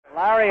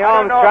Larry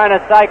Holmes trying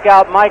to psych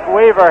out Mike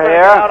Weaver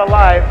here out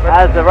alive,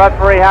 as the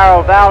referee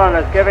Harold Valan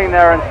is giving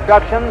their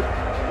instructions.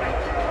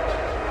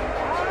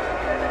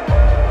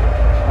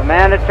 The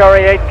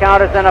mandatory 8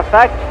 count is in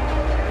effect.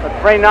 The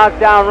 3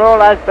 knockdown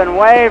rule has been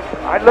waived.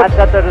 That's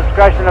at the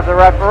discretion of the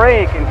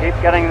referee. He can keep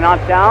getting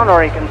knocked down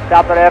or he can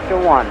stop it after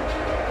 1.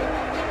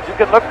 You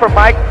can look for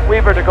Mike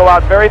Weaver to go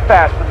out very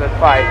fast in this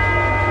fight.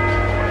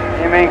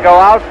 You mean go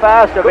out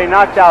fast or be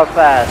knocked out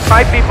fast?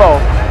 Might be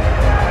both.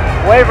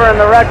 Weaver in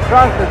the red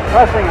trunks is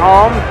pressing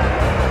Holmes.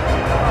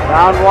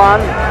 Round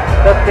 1,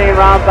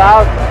 15-round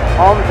bout.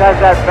 Holmes has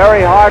that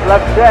very hard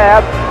left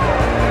jab.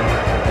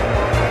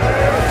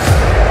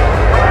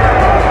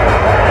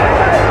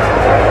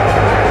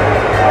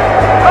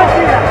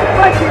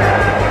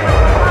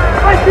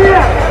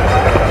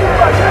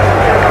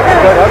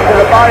 Good hook to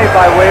the body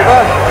by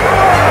Weaver.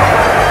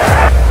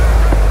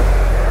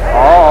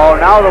 Oh,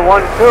 now the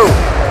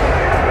 1-2.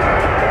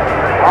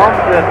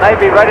 Holmes may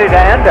be ready to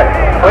end it.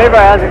 Weaver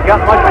hasn't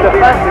got much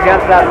defense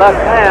against that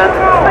left hand,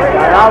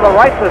 and now the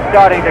rights are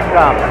starting to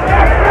come.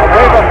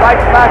 Weaver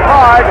fights back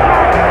hard.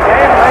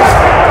 Gamely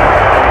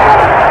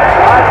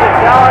tries to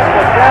challenge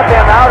the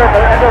champion out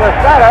into the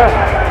center.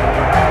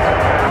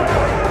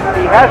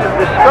 He hasn't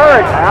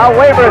discouraged. Now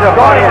Weaver is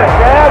going to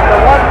jab, the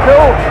 1-2,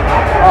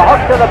 a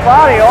hook to the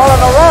body all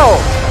in a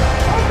row.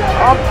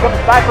 Holmes comes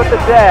back with the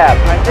jab.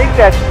 I think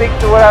that speaks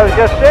to what I was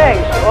just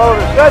saying. So all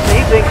of a sudden, he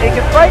thinks he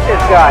can fight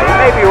this guy. He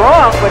may be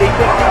wrong, but he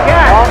thinks he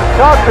can. Holmes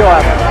talked to him.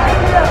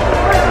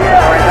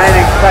 The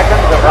remaining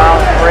seconds of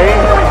round 3.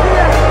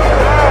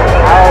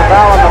 Harold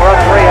Valan, the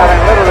referee,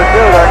 having little to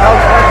do. There are no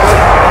punches.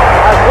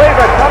 As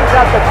Weaver comes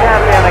at the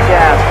champion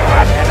again.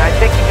 And I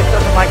think he just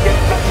doesn't like getting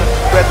hit with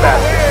the red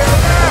basket.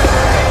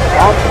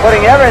 Holmes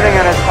putting everything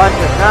in his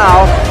punches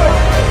now.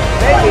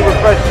 Maybe the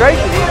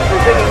frustration, he's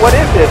thinking, what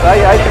is this?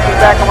 I should be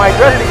back in my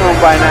dressing room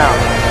by now.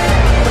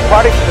 The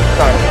party should have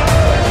started.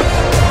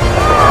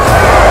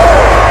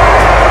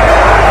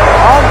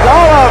 Holmes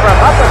all over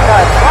him,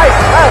 uppercut, right,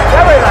 left,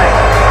 everything.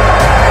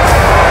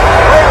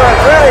 Weaver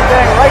is really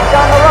being right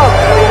down the rope,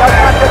 so he doesn't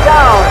knock it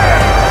down.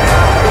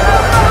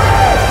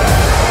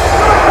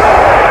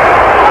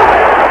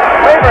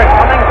 Weaver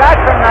coming back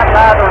from that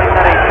lathering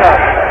that he took.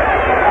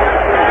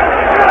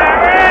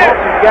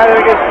 Holmes is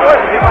gathering his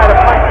forces. He might have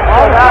punched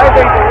himself out. I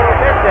think a little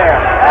bit there.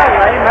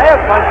 Yeah, he may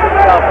have punched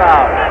himself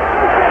out.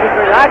 He's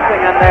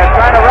relaxing in there,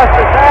 trying to rest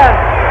his hand.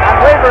 And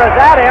Weaver is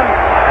at him.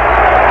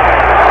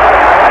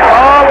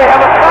 Oh, we have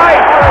a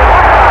fight.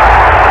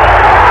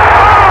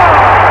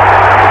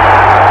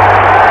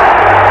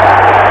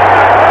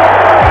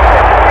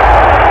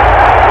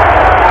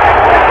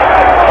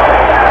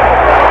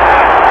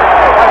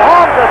 But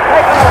Holmes has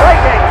taken a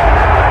raking.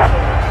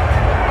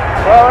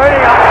 Well,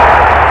 anyhow,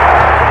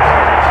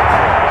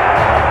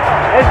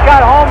 it's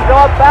got Holmes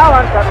off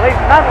balance, at least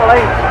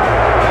mentally.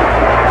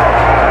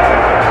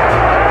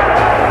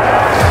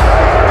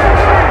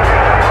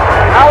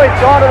 Now he's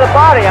going to the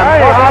body. I'm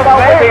talking about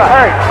Weaver.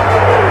 Hurt.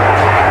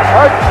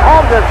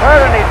 Holmes is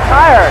hurt and he's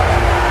tired.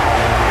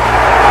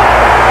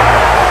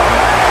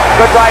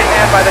 Good right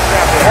hand by the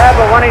champion. Yeah,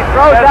 but when he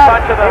throws Best out,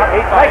 punch of the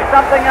he fight. takes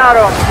something out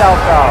of himself,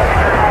 though.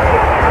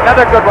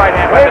 Another good right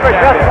hand by the Weaver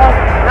just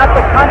champion. not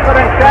the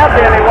confident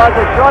champion he was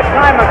a short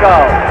time ago.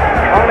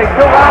 Only 2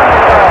 rounds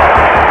ago.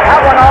 That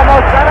one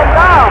almost sent him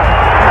down.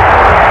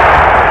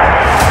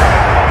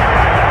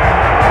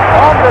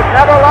 Holmes has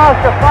never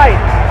lost a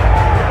fight.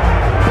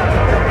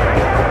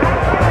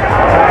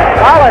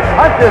 Solid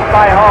punches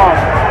by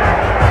Holmes.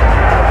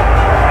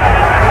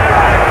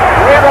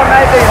 Weaver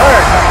may be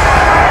hurt.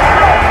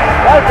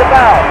 There's the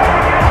bell.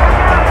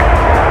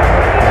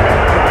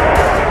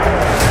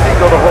 He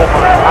go the whole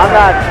mile.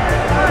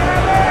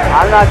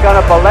 I'm not going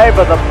to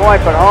belabor the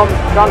point, but Holmes'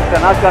 chunks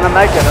are not going to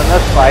make it in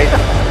this fight.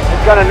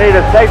 He's going to need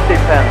a safety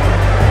pin.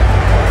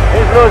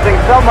 He's losing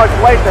so much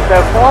weight that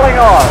they're falling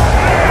off.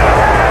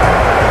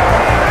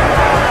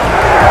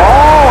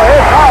 Oh,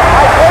 here's Holmes.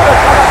 Mike Weaver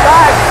coming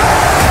back.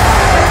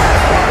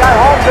 He's got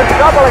Holmes in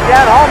trouble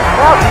again. Holmes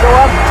talks to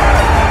him.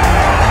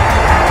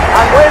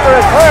 And Weaver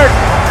is hurt.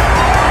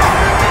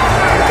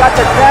 He's got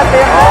the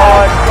champion.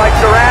 Oh, it's like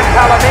Duran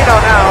Palomino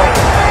now.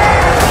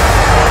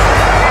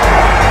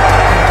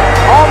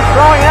 Holmes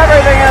throwing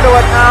everything into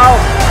it now.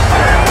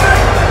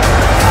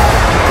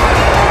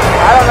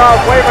 I don't know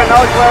if Weaver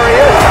knows where he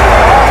is.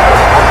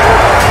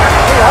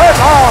 He hurt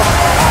Holmes.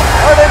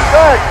 Hurt him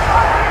good.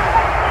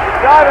 He's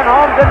driving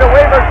Holmes into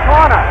Weaver's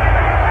corner.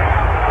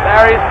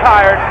 Larry's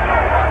tired.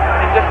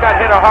 He just got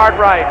hit a hard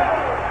right.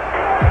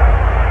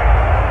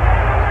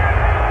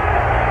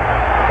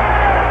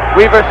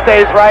 Weaver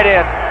stays right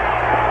in.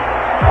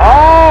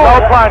 Oh!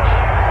 No punch.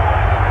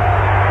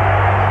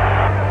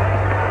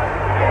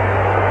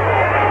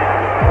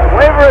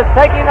 Weaver is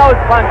taking those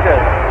punches.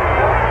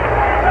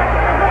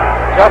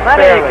 Just How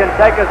many barely. he can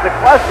take is the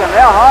question.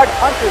 They're hard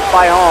punches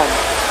by Holmes.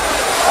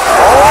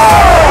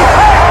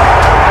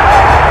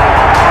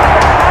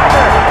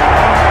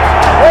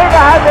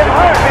 Weaver has been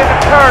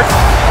hurt.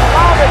 The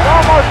round is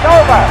almost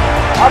over.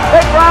 A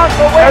big round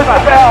for Weaver. There's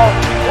the bell.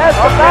 There's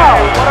the Okay, bell.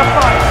 what a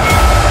fight.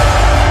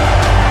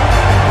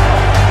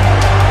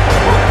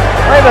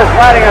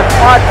 fighting a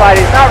smart fight.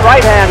 He's not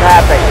right-hand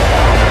happy.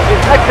 He's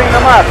mixing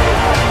them up.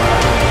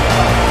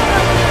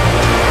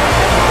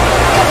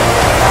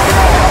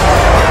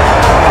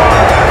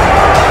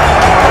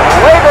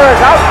 Weaver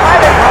is out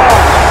fighting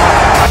Holmes.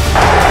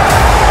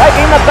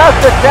 Taking the best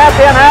the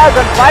champion has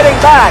and fighting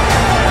back.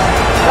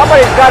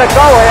 Somebody's got to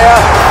go here.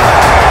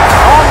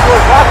 Holmes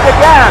was locked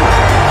again.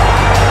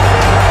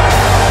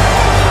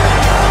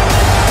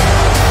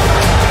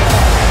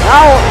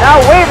 Now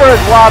Weaver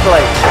is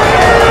wobbly. I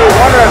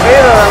wonder if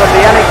either of them would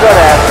be any good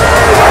at it.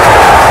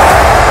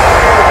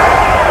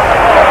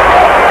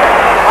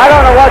 I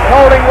don't know what's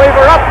holding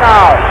Weaver up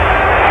now.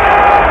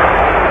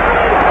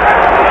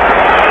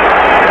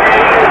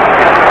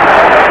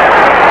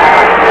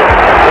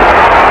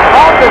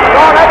 Holmes has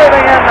thrown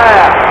everything in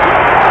there.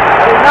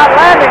 But he's not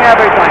landing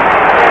everything.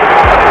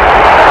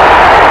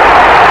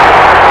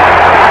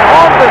 And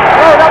Holmes is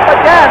thrown up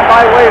again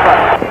by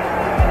Weaver.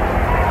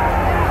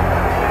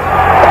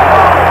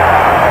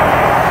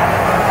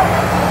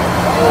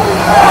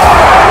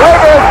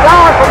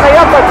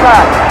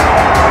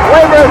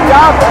 Weaver is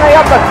down from the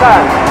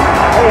uppercut.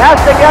 He has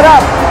to get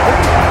up.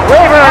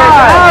 Weaver is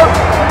out.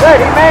 Good.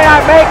 He may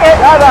not make it.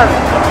 Doesn't.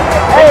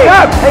 Hey,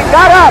 he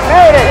got up.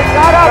 Made it. He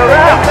got up. The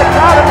rest is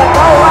out of the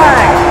bell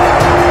rang.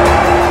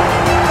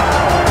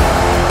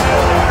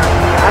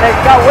 And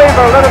he's got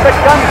Weaver a little bit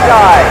gun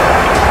shy.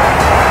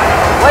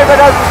 Weaver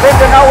doesn't seem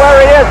to know where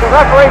he is. The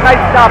referee may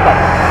stop it.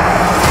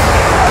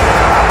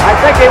 I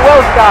think he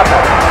will stop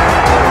it.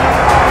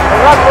 The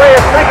referee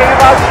is thinking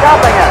about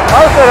stopping it.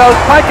 Most of those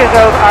punches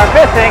are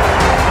missing.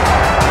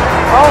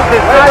 Holmes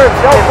is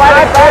still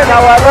fighting back,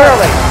 however.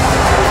 Early.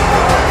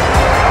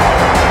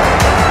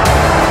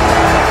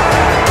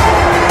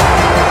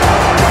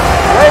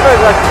 Weaver's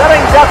a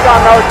sitting duck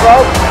on those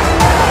ropes.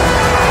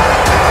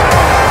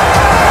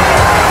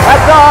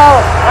 That's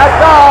all. That's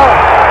all.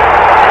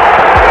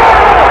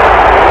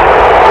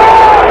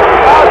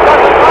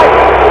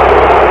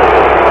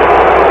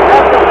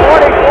 After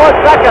 44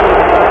 seconds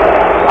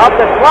of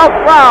the 12th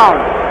round.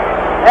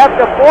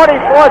 After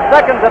 44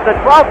 seconds of the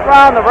 12th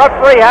round, the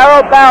referee,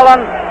 Harold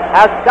Valan,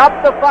 has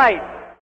stopped the fight.